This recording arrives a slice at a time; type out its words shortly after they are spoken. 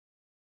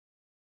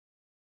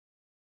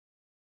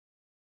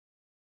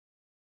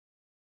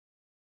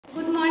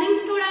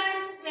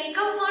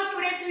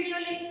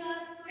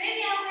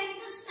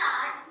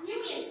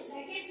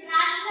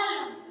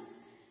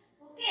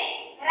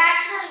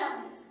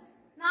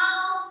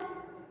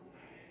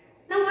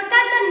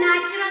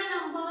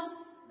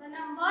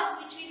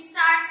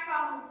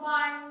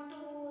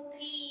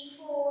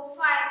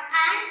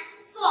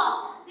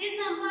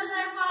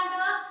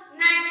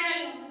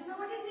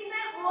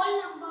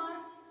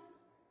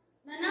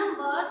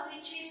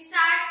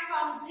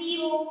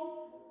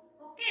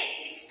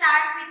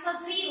starts with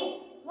a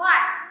 0,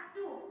 1,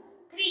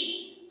 2,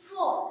 3,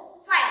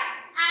 4, 5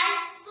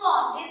 and so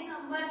on. These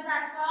numbers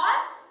are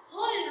called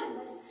whole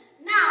numbers.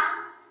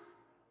 Now,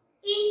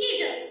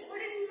 integers. What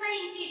is meant by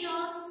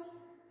integers?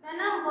 The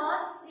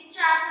numbers which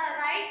are the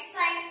right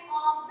side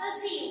of the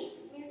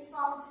 0. Means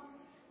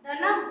the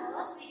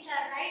numbers which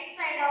are right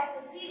side of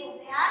the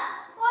 0, they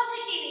are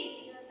positive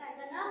integers, and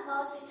the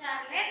numbers which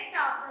are left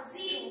of the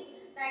 0,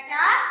 that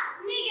are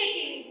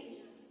negative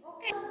integers.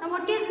 Okay. Now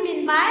what is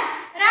meant by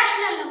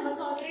rational numbers?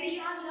 Already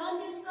you have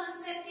learned this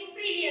concept in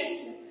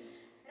previous year.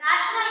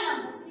 Rational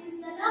numbers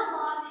means the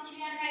number which we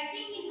are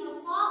writing in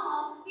the form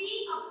of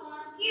P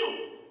upon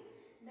Q.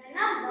 The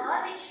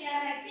number which we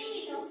are writing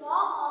in the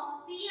form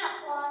of P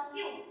upon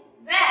Q,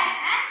 where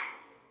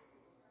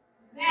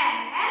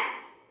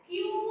Q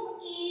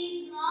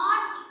is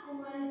not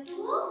equal to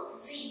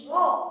 0.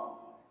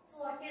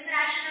 So what is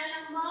rational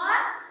number?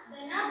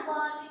 The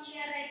number which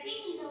we are writing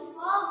in the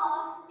form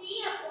of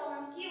P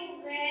upon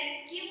Q,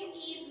 where Q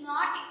is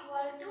not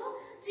equal to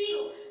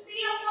 0. P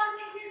upon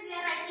Q means we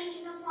are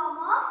writing in the form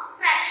of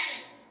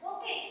fraction.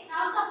 Okay.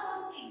 Now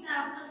suppose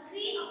example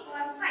 3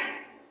 upon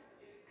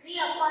 5.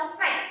 3 upon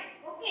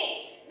 5.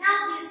 Okay.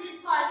 Now this is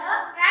called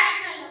the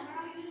rational number.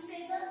 Now you will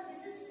say that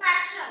this is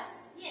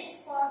fractions.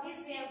 Yes, for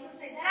this we have to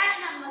say the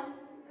rational number.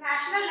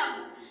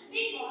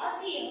 Because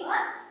here,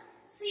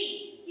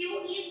 see, Q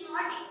is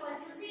not equal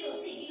to 0.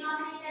 See,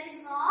 denominator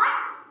is not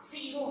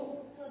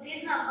 0. So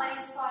this number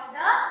is called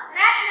the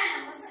rational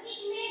number. So it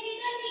may be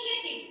the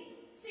negative.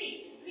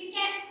 See, we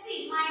can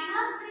see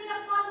minus 3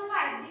 upon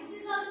 5. This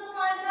is also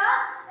called the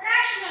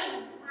rational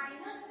number.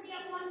 Minus 3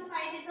 upon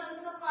 5 is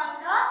also called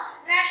the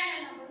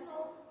rational number.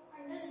 So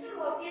understood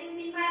what is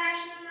meant by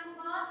rational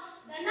number?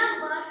 The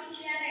number which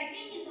we are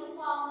writing in the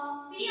form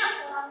of P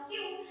upon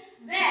Q,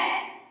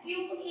 where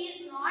Q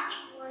is not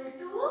equal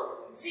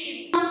to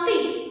 0. Now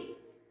see.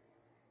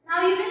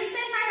 Now you will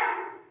say,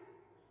 madam,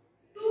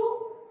 2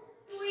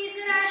 is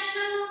a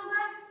rational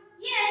number.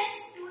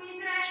 Yes, 2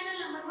 is a rational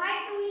number.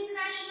 Why 2 is a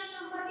rational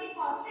number?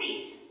 Because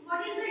see,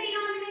 what is the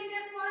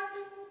denominator for 2?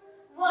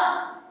 1.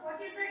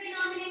 What is the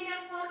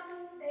denominator for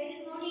 2? There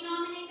is no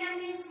denominator,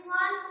 means 1.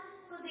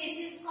 So this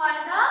is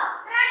called the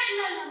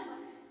rational number.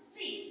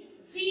 See,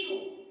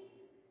 0.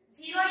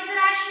 0 is a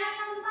rational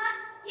number.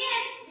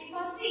 Yes,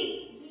 because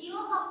see, 0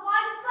 upon 1.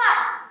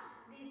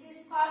 This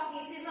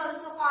is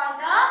also called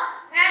the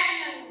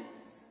rational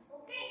numbers.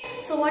 Okay.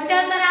 So what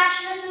are the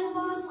rational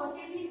numbers? What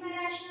is meant by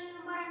rational number?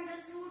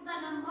 Understood, the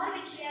number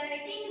which we are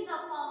writing in the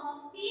form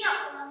of P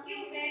upon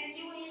Q, where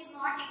Q is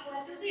not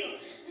equal to 0.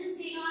 Means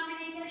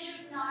denominator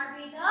should not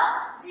be the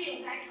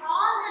 0. That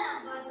all the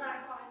numbers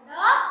are called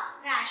the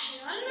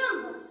rational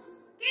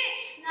numbers.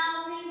 Okay.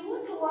 Now we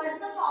move towards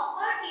the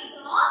properties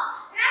of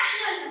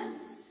rational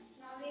numbers.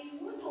 Now we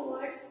move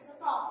towards the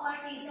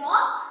properties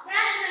of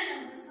rational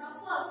numbers. Now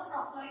first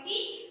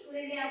property,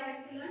 today we are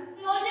going to learn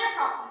closure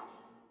property.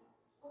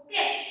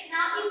 Okay.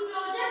 Now in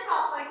closure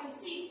property,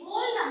 see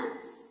whole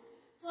numbers.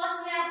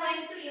 First we are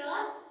going to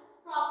learn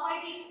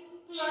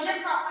closure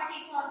property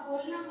for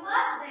whole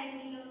numbers, then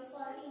we learn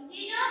for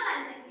integers,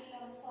 and then we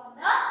learn for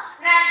the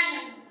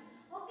rational number.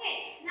 Okay.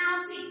 Now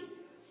see,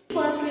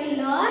 first we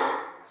learn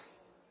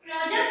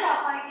closure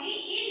property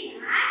in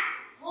that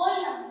whole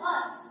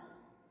numbers.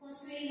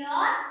 First we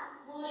learn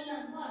whole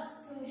numbers.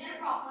 Closure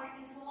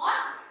property for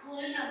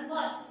whole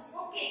numbers.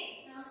 Okay.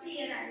 Now see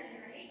here I will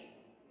write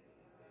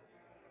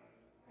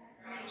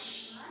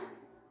addition.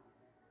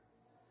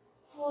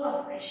 4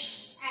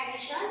 operations.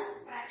 Addition,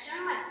 subtraction,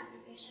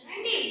 multiplication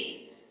and division.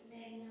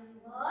 Then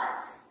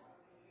numbers.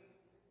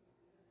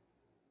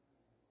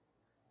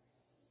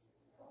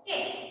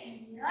 Okay. And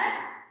here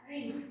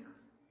remark.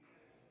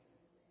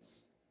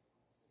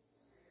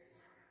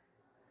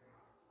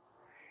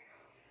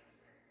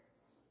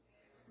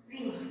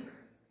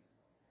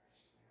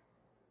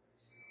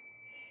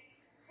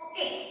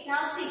 Okay,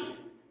 now see,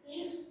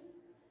 in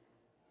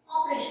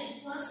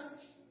operation,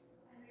 first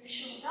I will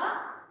show the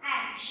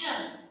addition.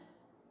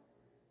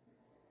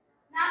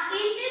 Now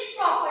in this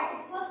property,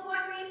 first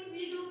what we will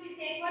do, we will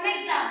take one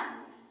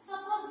example.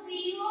 Suppose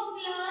 0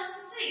 plus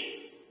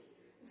 6.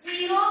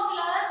 0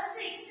 plus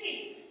 6.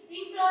 See,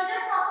 in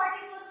closure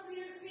property, first we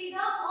will see the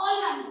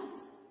whole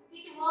numbers.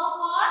 It work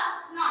or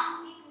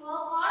not? It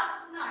work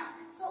or not?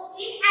 So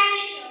in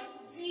addition,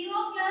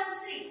 0 plus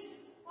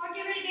 6, what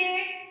you will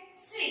get?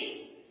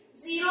 6.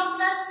 0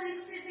 plus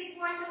 6 is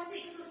equal to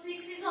 6. So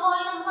 6 is a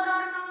whole number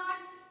or not?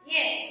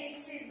 Yes,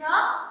 6 is the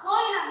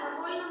whole number.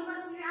 Whole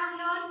numbers we have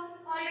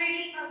learned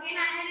already. Again I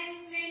have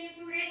explained you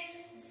today.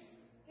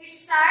 It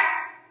starts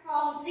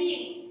from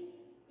 0.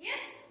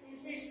 Yes,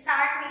 means it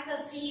starts with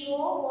a 0,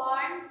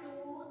 1,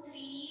 2,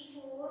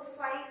 3, 4,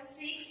 5,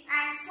 6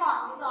 and so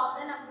on. These all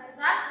the numbers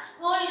are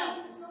whole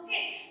numbers.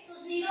 Okay. So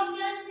 0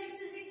 plus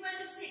 6 is equal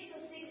to 6. So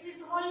 6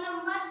 is whole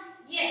number.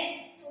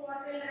 Yes. So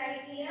what we will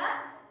write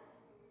here?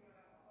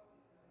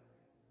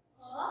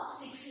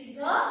 6 is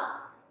a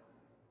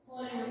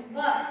whole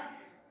number.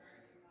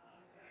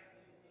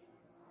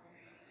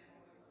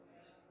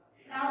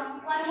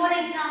 Now one more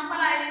example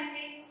I will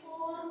take.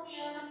 4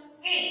 plus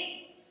 8.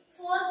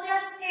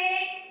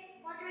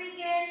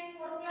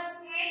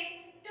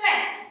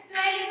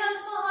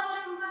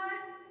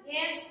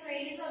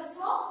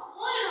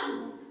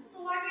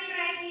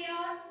 write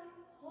here?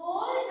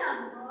 Whole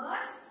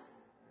numbers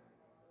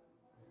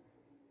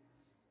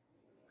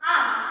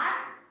are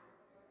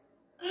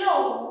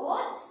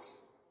closed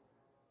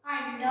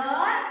under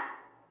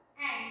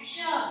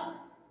addition.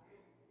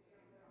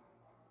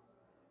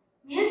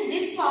 Means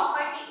this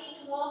property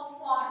it works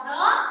for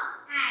the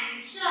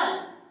addition.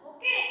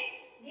 Okay.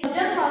 This is a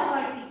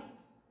property.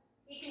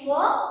 It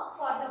works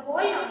for the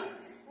whole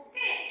numbers.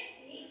 Okay.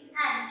 The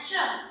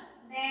addition.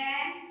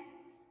 Then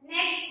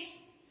next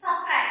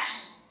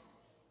subtraction.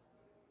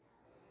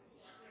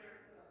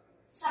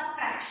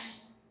 Subtraction.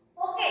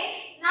 Okay.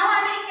 Now I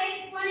will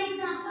take one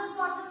example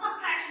for the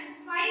subtraction.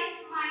 5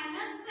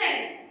 minus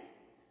 7.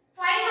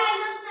 5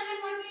 minus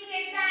 7, what will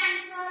get the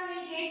answer? We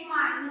will get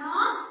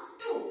minus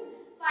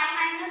 2. 5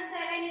 minus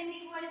 7 is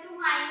equal to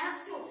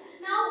minus 2.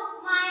 Now,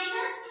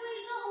 minus 2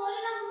 is a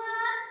whole number?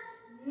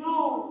 No.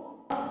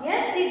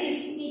 Yes, see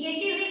this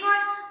negative we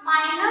got,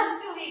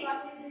 minus 2 we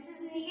got. This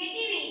is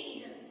negative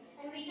integers.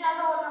 And which are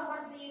the whole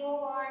numbers? 0,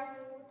 1,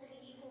 2,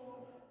 3,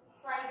 4,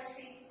 5,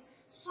 6,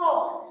 so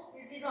on.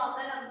 These all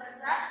the numbers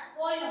are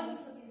whole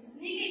numbers. So, this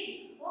is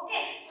negative.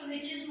 Okay. So,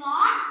 which is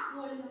not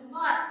whole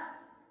number?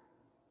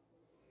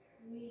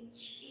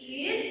 Which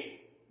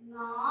is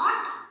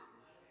not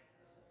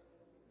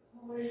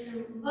whole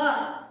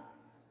number.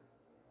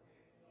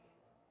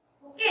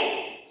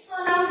 Okay.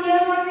 So now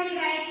here what we will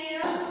write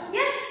here?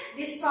 Yes,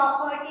 this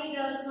property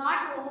does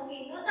not work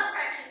in the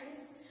subtraction.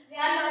 We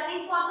are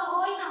learning for the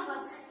whole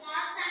numbers. And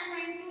last time I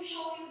am going to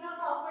show you the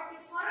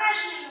properties for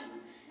rational number.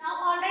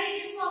 Now already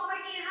this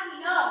property you have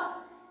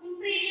learned in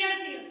previous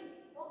year.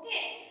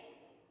 Okay.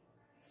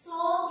 So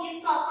this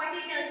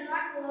property does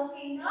not work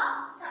in the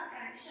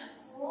subtraction.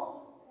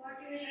 So what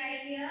we will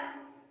write here?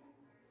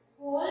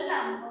 Whole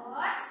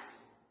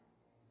numbers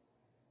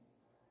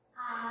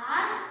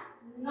are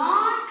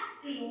not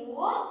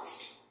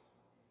closed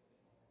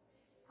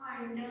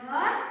under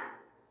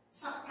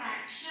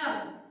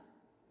subtraction.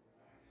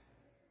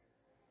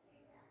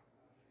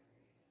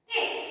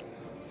 Okay.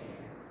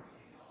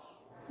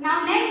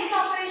 Now next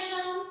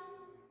operation,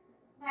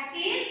 that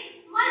is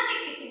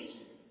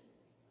multiplication.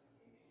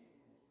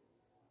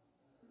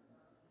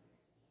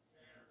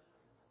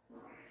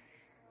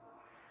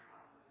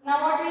 Now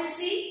what we will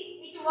see?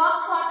 It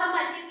works for the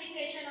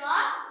multiplication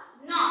or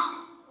not.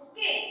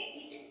 Okay.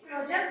 It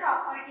closure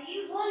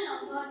property, whole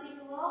numbers, it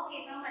work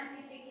in the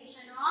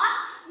multiplication or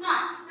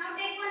not. Now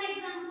take one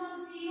example,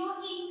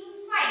 0 into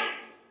 5.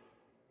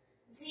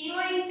 0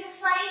 into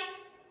 5,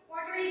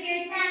 what will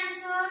get the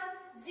answer?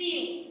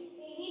 0.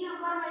 Any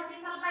number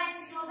multiplied by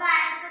 0, the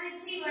answer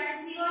is 0. And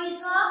 0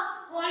 is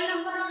a whole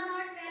number or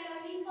not? We are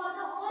learning for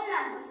the whole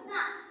numbers.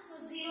 Na?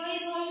 So 0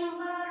 is whole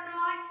number or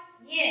not?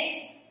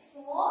 Yes.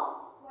 So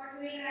what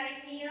we will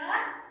write here?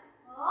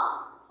 A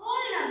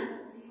whole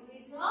number. 0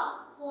 is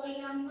a whole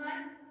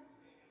number.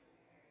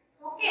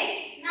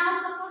 Okay. Now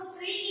suppose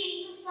 3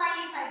 into 5 I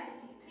will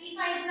take. 3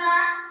 5s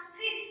are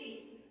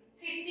 15.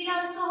 15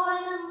 also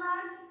whole number?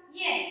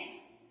 Yes.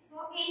 So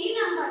any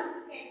number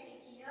you can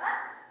take here.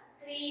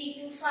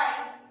 3 into 5.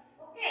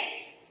 Okay.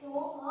 So a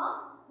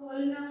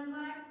whole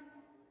number.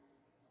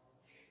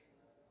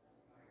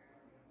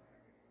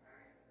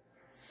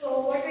 So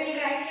what will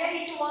write here?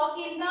 It work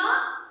in the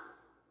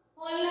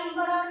whole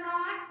number or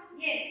not?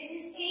 Yes.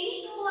 This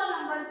any two whole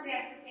numbers we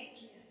have to take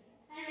here.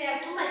 And we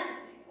have to multiply.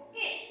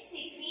 Okay.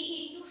 See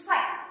 3 into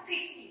 5.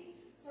 15.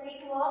 So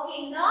it work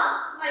in the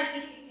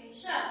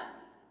multiplication.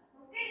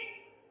 Okay.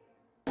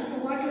 So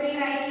what will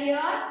write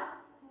here?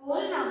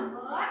 Whole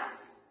numbers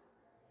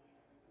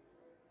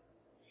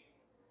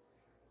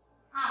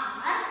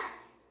are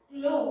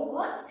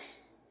closed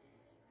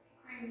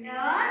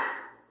under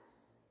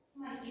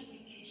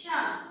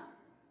multiplication.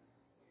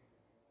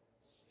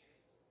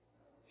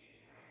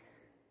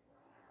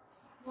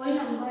 Whole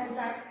numbers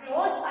are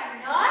closed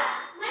under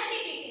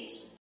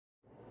multiplication.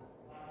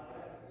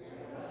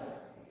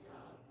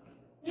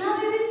 Now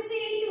we will see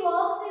it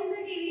works in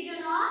the division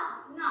or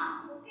not.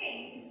 Okay,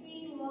 we will see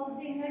it works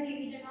in the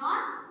division or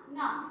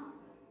not.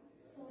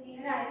 So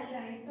here I will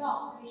write the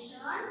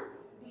operation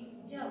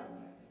division.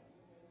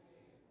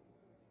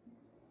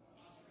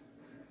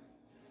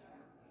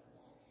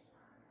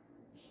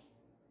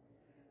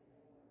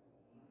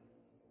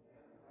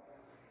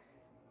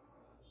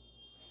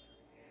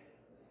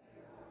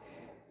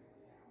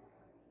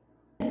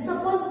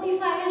 Suppose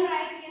if I will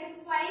write here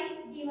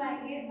 5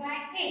 divided by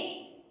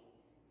 8.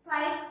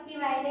 5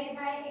 divided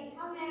by 8.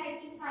 How am I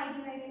writing 5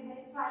 divided by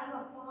 5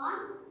 upon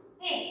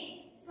 8?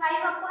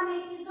 5 upon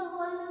 8 is a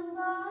whole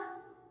number?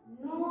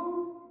 No,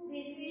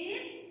 this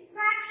is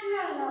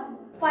fractional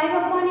number. 5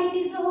 upon 8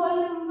 is a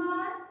whole number?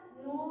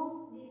 No,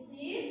 this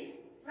is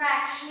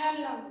fractional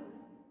number.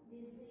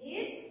 This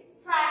is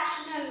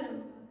fractional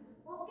number.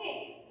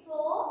 Okay, so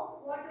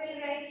what will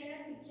write here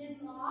which is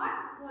not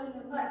whole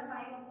number? 5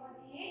 upon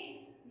 8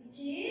 which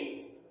is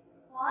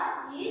or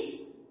is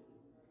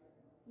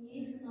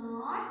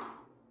not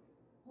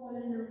whole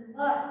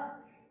number.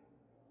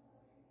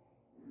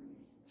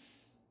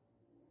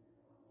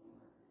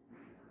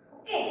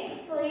 Okay,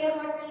 so here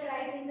what we'll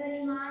write in the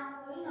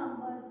remark, whole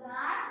numbers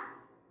are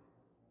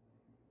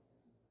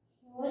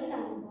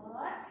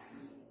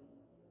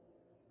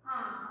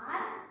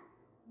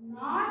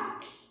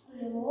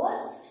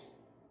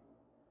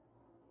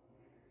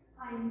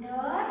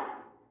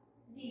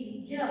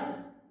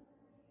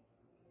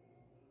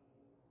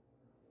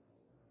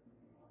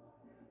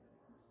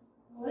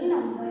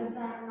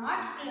are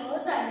not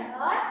closed under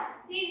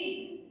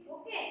division.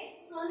 Okay,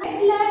 so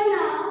let's learn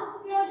now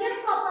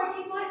closure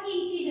property for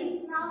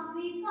integers. Now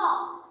we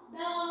saw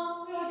the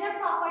closure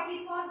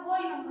property for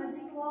whole numbers.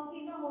 It works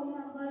in the whole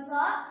numbers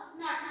or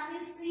not. Now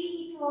we'll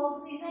see it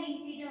works in the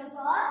integers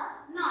or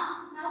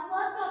not. Now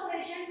first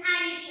operation,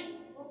 addition.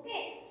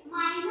 Okay,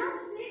 minus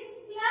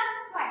 6 plus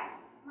 5.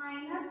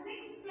 Minus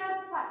 6 plus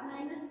 5.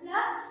 Minus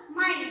plus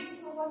minus.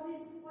 So what will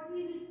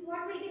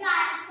be the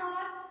answer?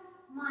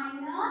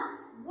 Minus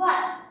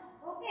 1.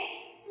 Okay,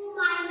 so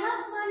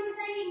minus 1 is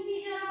an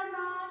integer or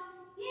not?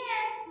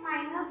 Yes,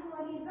 minus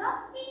 1 is an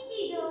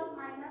integer.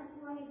 Minus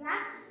 1 is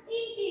an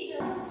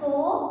integer.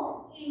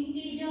 So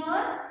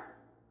integers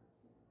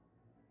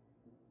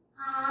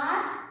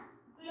are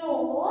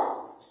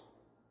closed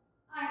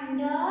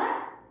under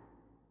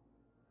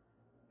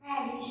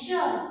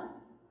addition.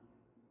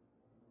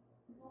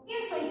 Okay,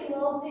 so it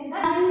works in the.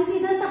 Now you see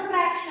the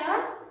subtraction.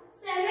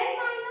 7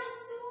 minus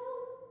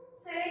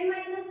 2. 7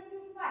 minus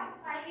 2, 5.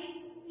 5 is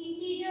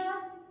integer.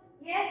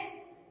 Yes.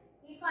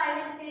 If I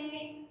will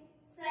take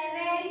 7,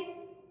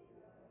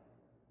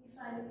 if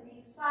I will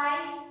take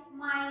 5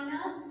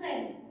 minus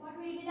 7, what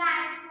will be the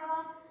answer?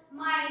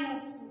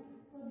 Minus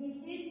 2. So this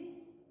is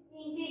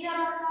integer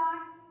or not?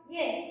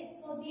 Yes.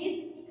 So this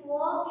it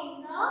works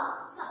in the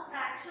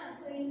subtraction.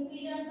 So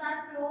integers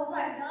are closed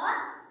under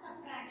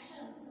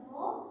subtraction.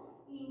 So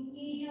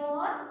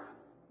integers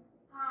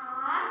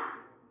are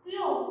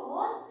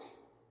closed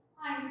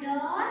under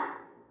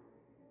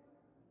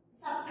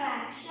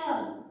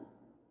subtraction.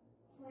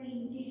 So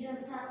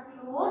integers are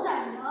closed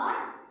under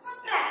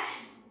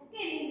subtraction.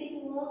 Okay, means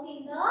it work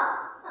in the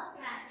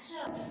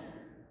subtraction.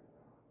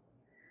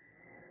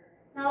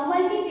 Now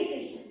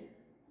multiplication.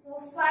 So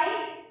 5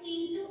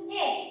 into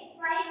 8.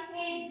 5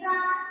 8s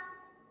are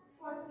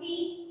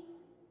 40.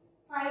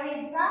 5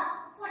 8s are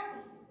 40.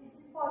 This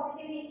is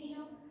positive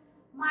integer.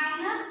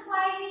 Minus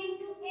 5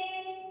 into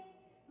 8.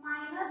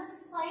 Minus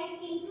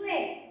 5 into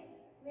 8.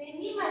 When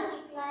we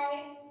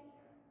multiply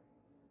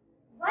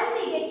one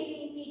negative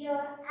integer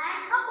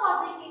and a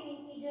positive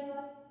integer,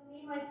 we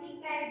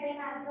multiply them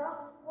as a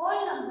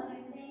whole number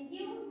and then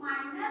give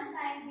minus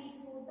sign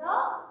before the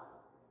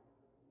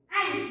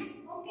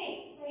answer.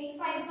 Okay, so 8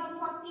 5s are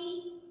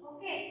 40.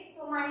 Okay,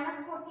 so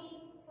minus 40.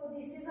 So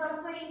this is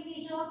also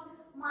integer.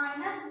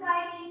 Minus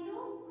 5 into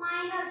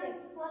minus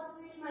 8. First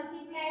we will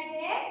multiply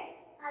them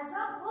as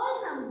a whole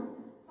number.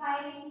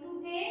 5 into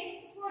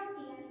 8,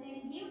 40, and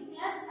then give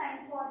plus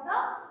sign for the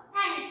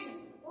answer.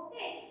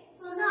 Okay,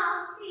 so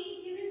now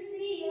see, you will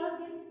see here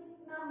these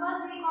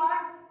numbers we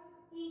got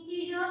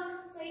integers,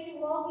 so it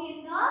work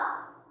in the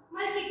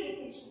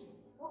multiplication.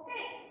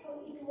 Okay, so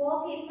it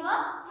work in the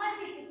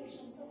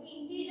multiplication. So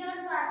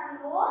integers are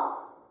closed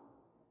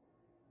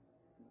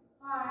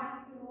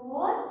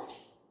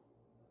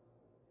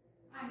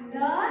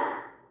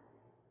under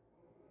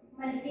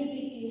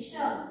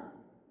multiplication.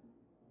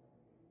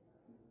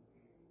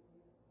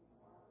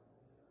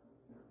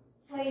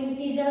 So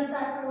integers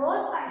are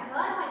closed under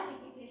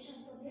multiplication.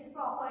 So this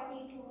property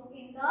to work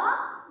in the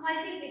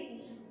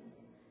multiplication.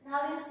 Now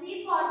we'll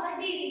see for the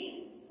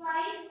division.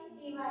 5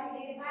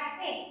 divided by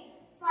 8.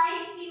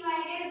 5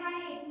 divided by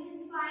 8 means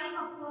 5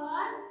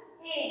 upon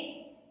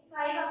 8.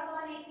 5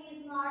 upon 8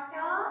 is not a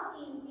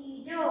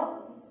integer.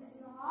 This is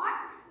not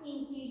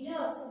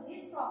integer. So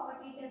this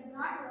property does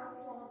not work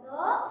for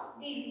the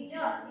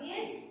division.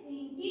 Means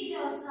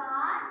integers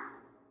are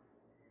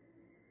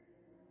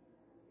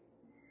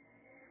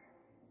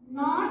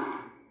not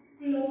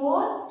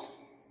closed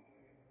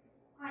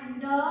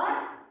under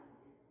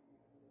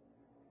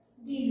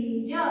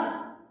division.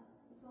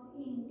 So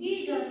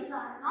integers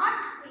are not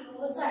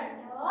closed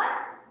under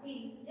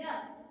division.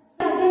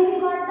 So then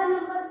we got the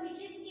number which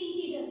is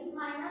integers.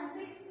 Minus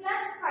 6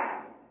 plus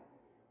 5.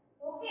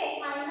 Okay,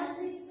 minus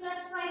 6 plus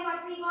 5,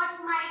 what we got?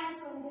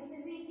 Minus 1. This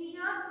is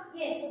integer.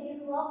 Yes, so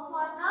this work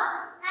for the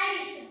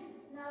addition.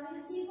 Now we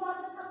will see for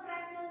the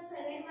subtraction.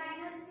 7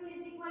 minus 2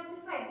 is equal to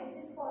 5. This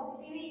is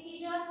positive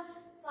integer.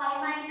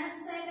 5 minus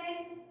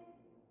 7,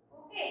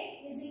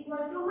 okay, is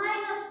equal to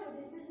minus 2.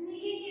 This is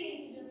negative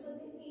integer. So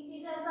the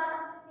integers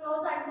are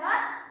closed under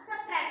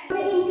subtraction.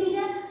 The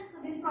integer, so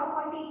this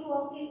property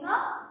work in the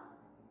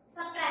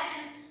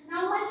subtraction.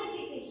 Now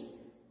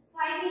multiplication.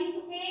 5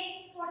 into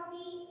 8,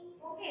 40.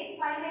 Okay,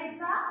 5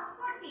 8s are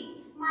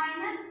 40.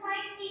 Minus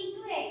 5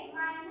 into 8.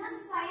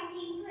 Minus 5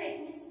 into 8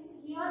 means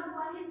here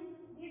one is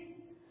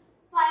this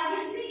 5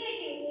 is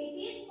negative, 8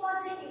 is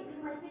positive. We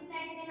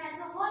multiply them as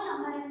a whole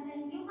number and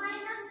then give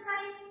minus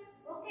sign.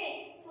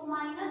 Okay, so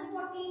minus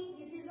 40.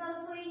 This is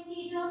also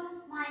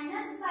integer.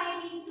 Minus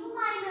 5 into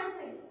minus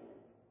 8.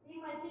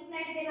 We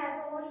multiply them as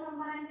a whole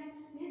number and then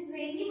means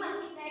when we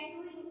multiply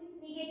two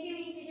negative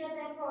integer,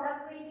 their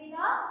product will be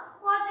the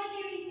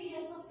positive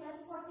integer. So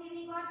plus 40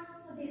 we got.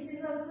 So this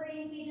is also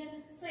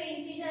integer. So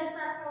integers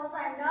are closed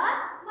under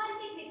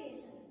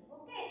multiplication.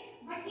 Okay,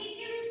 but if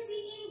you will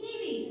see in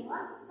division,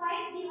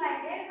 5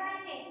 divided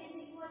by 8 is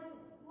equal to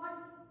what?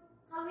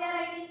 How we are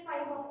writing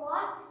 5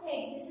 upon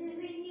 8? This is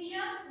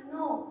integer?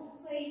 No.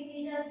 So So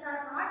integers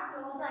are not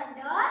closed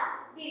under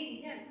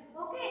division.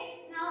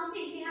 Okay. Now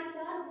see, we have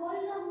learned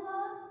whole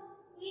numbers,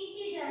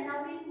 integer.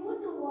 Now we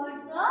move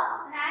towards the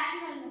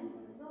rational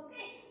numbers.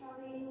 Okay. Now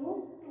we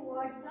move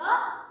towards the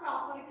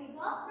properties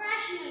of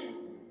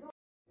rational numbers.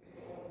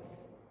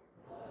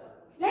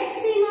 Let's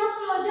see now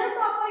closure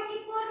property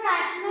for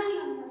rational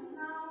numbers.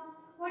 Now,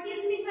 what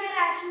is meant by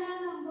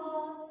rational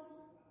numbers?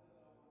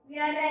 We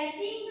are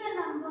writing the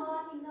number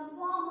in the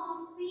form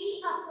of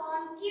P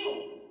upon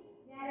Q.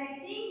 We are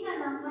writing the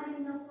number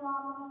in the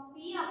form of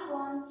P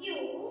upon Q,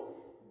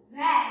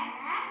 where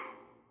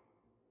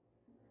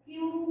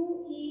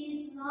Q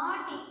is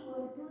not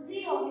equal to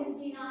 0. Means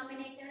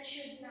denominator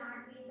should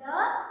not be the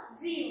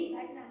 0.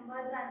 That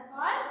numbers are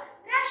called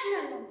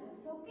rational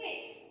numbers.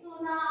 Okay.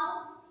 So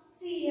now,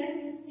 see here,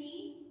 we will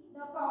see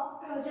the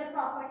closure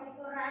property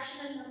for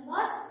rational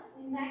numbers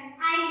in that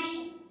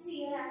addition.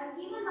 See here, I have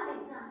given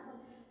one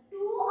example. 2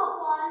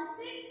 upon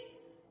 6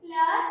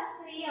 plus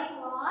 3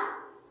 upon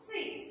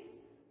 6.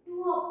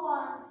 2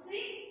 upon 6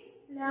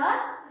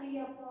 plus 3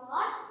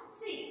 upon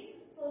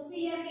 6. So,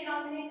 see here,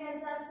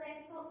 denominators are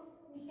same. So,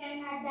 we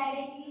can add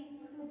directly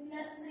 2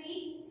 plus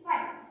 3,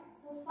 5.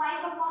 So,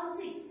 5 upon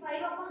 6.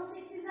 5 upon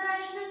 6 is a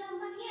rational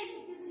number. Yes,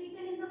 it is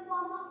written in the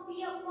form of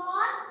P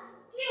upon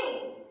Q.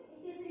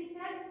 It is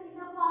written in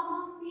the form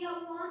of P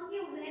upon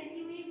Q, where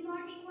Q is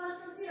not equal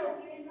to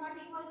 0. Q is not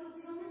equal to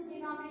 0 means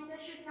denominator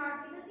should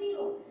not be the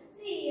 0.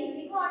 See here,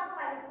 we got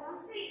 5 upon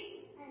 6.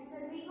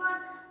 Answer we got.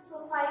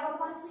 So 5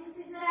 upon 6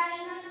 is a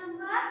rational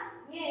number.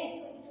 Yes,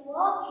 so it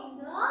works in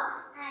the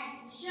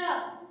addition.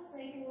 So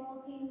it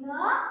works in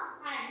the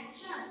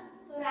addition.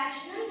 So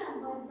rational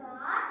numbers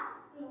are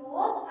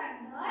closed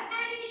under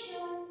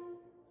addition.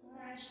 So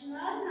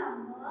rational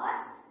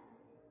numbers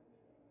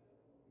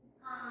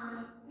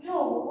are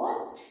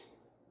closed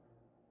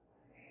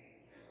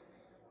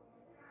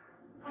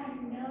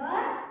under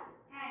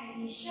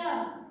addition.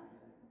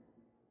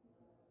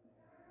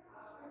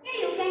 Okay,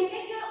 you can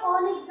take your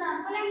own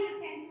example and you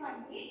can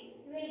find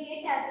it. You will get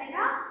again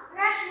a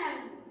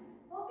rational number.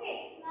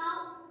 Okay,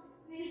 now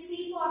we will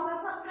see for the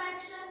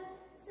subtraction.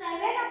 7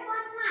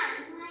 upon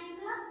 9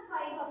 minus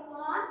 5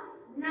 upon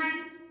 9.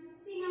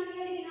 See now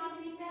here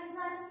denominators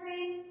are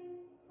same.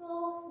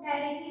 So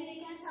directly we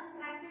can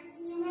subtract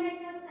its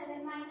numerator. 7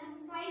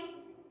 minus 5,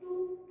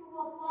 2. 2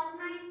 upon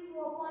 9. 2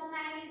 upon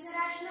 9 is a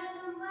rational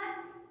number.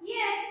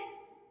 Yes.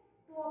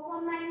 2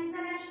 upon 9 is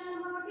a rational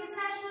number. What is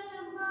rational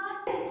number?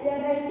 We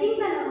are writing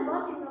the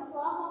numbers in the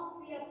form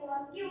of P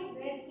upon Q,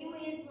 where Q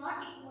is not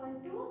equal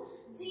to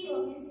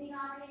 0. Means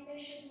denominator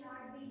should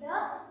not be the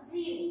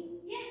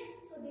 0. Yes.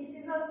 So this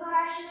is also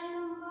rational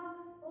number.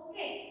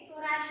 Okay. So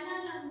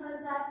rational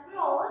numbers are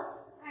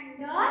closed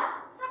under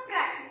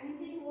subtraction.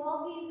 Means it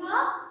works in the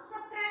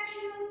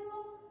subtraction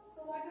also. So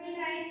what we will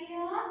write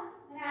here?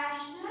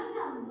 Rational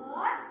numbers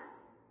are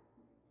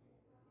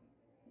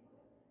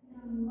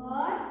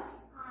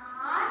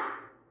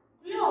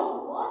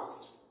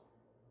closed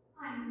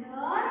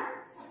under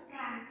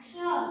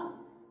subtraction.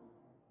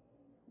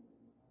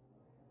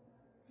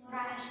 So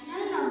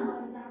rational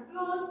numbers are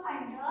closed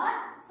under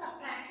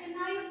subtraction.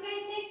 Now you can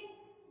take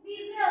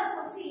these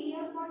also. See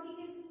here what it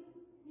is.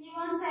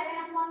 Given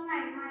 7 upon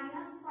 9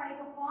 minus 5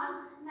 upon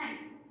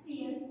 9. See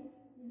here.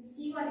 We will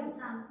see one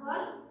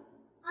example.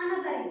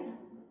 Another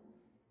example.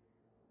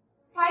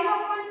 5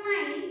 upon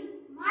 9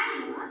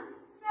 minus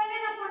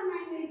 7 upon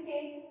 9 will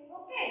take.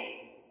 Okay.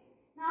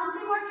 Now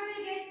see what you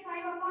will get.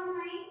 5 upon 9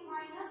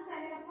 minus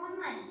 7 upon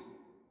 9.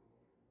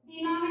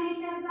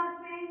 Denominators are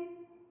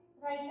same.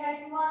 Write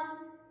at once.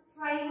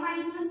 5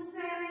 minus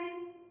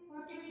 7.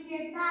 What you will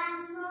get the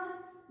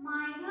answer?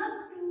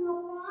 Minus 2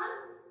 upon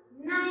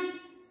 9.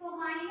 So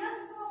minus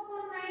 2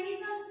 upon 9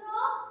 is also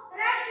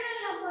rational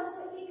number.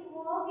 So it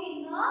works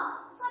in the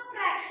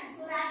subtraction.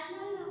 So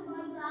rational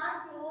numbers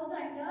are closed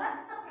under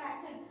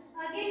subtraction.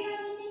 Again we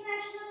are taking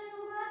rational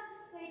number.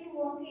 So it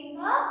works in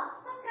the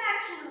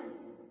subtraction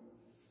also.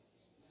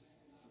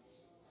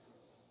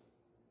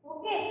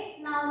 Okay.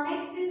 Now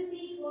next we'll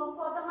see work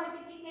for the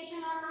multiplication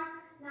or not.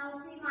 Now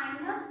see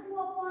minus 2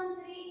 upon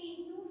 3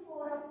 into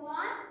 4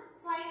 upon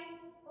 5.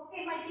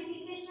 Okay,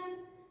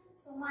 multiplication.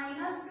 So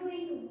minus 2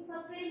 into,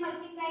 first we will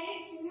multiply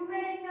its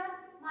numerator.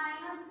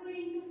 Minus 2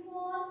 into 4,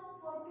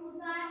 4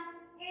 2s are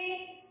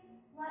 8.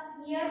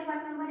 Here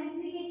one number is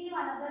negative,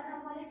 another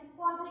number is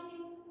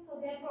positive.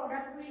 So their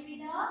product will be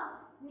the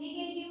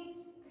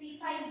negative. 3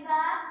 5s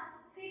are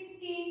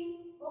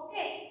 15.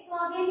 Okay,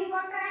 so again you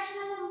got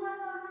rational number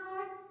or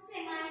not?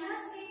 Say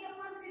minus 8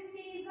 upon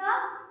 15 is a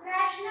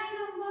rational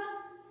number.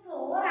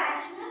 So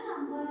rational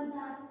numbers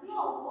are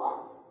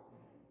closed.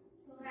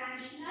 So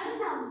rational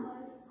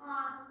numbers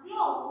are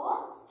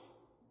closed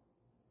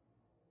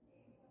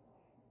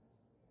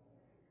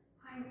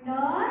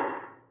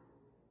under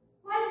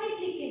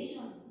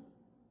multiplication.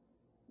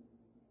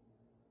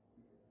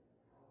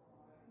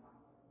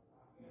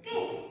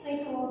 Okay, so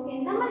it works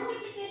in the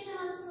multiplication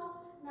also.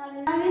 Now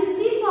we will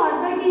see for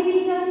the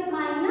division.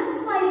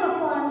 Minus 5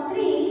 upon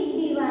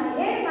 3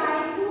 divided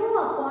by 2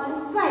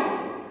 upon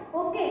 5.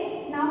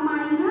 Okay, now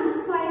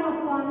minus 5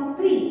 upon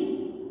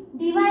 3.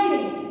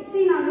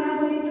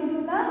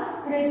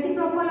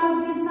 reciprocal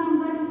of this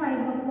number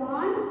 5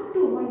 upon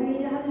 2. Already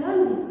you have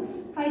learned this.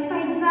 5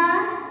 5s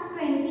are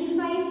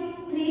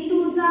 25, 3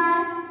 2s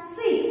are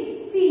 6.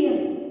 See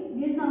here,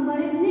 this number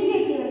is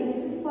negative and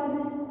this is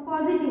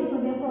positive.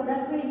 So their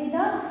product will be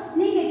the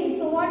negative.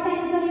 So what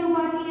answer you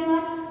got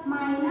here?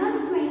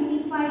 Minus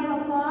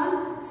 25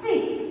 upon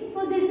 6.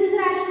 So this is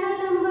rational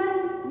number?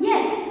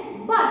 Yes.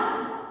 But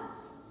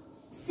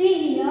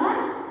see here,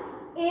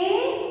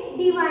 a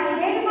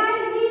divided by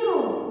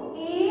 0. A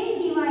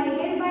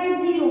divided by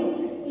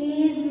 0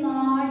 is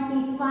not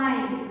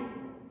defined.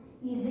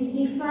 Is it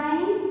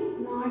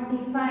defined? Not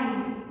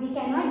defined. We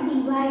cannot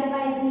divide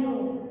by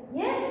 0.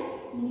 Yes?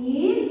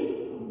 Is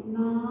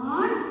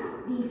not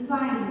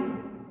defined.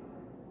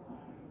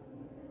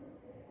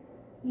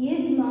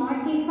 Is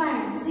not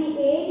defined. See,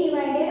 a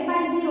divided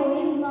by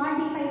 0 is not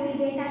defined. We will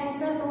get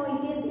answer. No,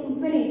 it is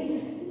infinite.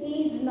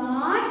 Is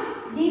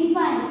not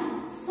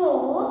defined.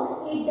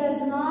 So, it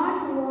does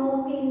not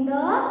work in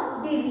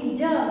the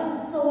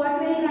divisor. So, what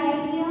we will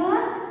write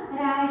here?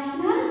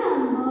 Rational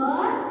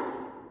numbers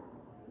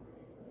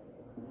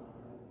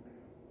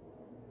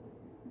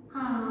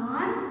are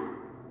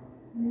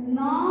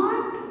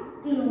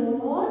not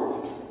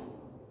closed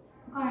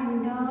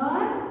under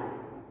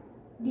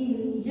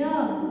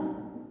division.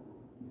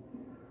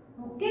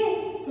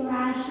 Okay, so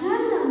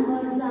rational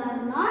numbers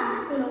are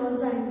not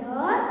closed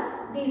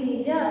under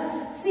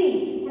division.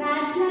 See,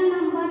 rational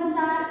numbers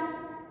are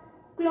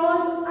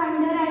closed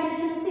under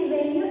addition. See,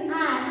 when you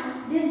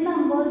add these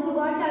numbers, you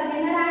got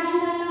again a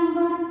rational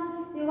number.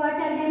 You got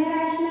again a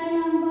rational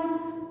number.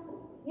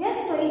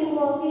 Yes, so it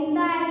works in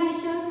the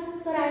addition.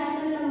 So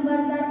rational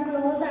numbers are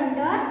closed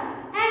under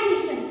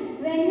addition.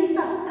 When you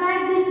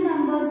subtract these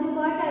numbers, you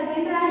got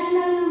again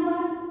rational number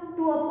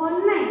 2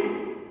 upon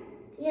 9.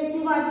 Yes,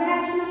 you got the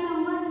rational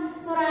number.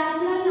 So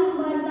rational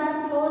numbers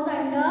are closed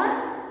under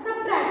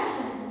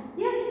subtraction.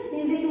 Yes,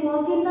 is it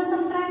work in the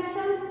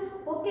subtraction?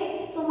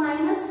 Okay, so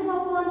minus 2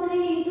 upon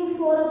 3 into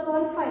 4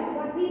 upon 5.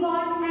 What we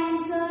got?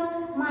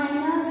 Answer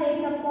minus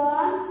 8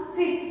 upon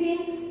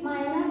 15.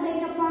 Minus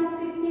 8 upon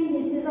 15.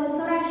 This is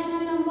also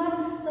rational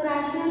number. So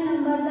rational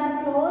numbers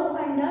are closed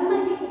under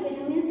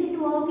multiplication. Means it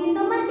work in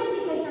the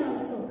multiplication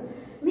also.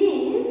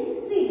 Means,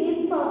 see,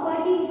 this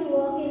property it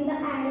work in the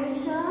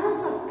addition,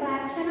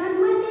 subtraction and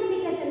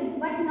multiplication,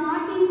 but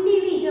not in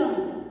division.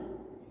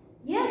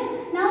 Yes.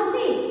 Now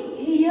see,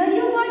 here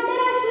you got the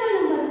rational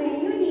number. When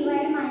you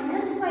divide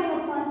minus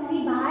 5 upon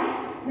 3 by,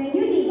 when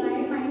you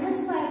divide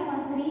minus 5 upon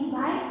 3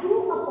 by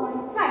 2 upon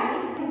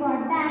 5, you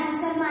got the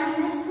answer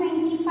minus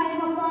 25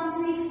 upon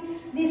 6.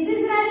 This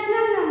is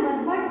rational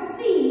number. But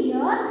see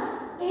here,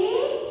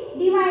 a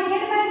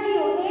divided by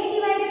 0. A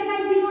divided by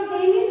 0. A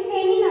means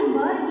any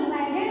number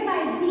divided by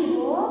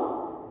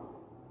 0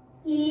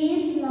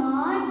 is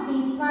not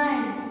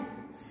defined.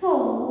 So,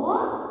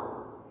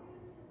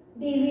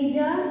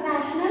 division,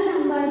 rational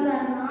numbers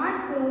are not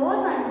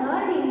closed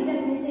under division.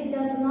 Means it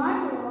does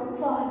not work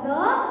for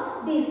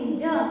the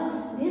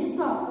division. This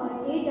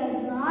property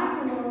does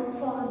not work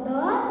for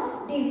the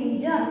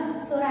division.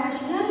 So,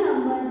 rational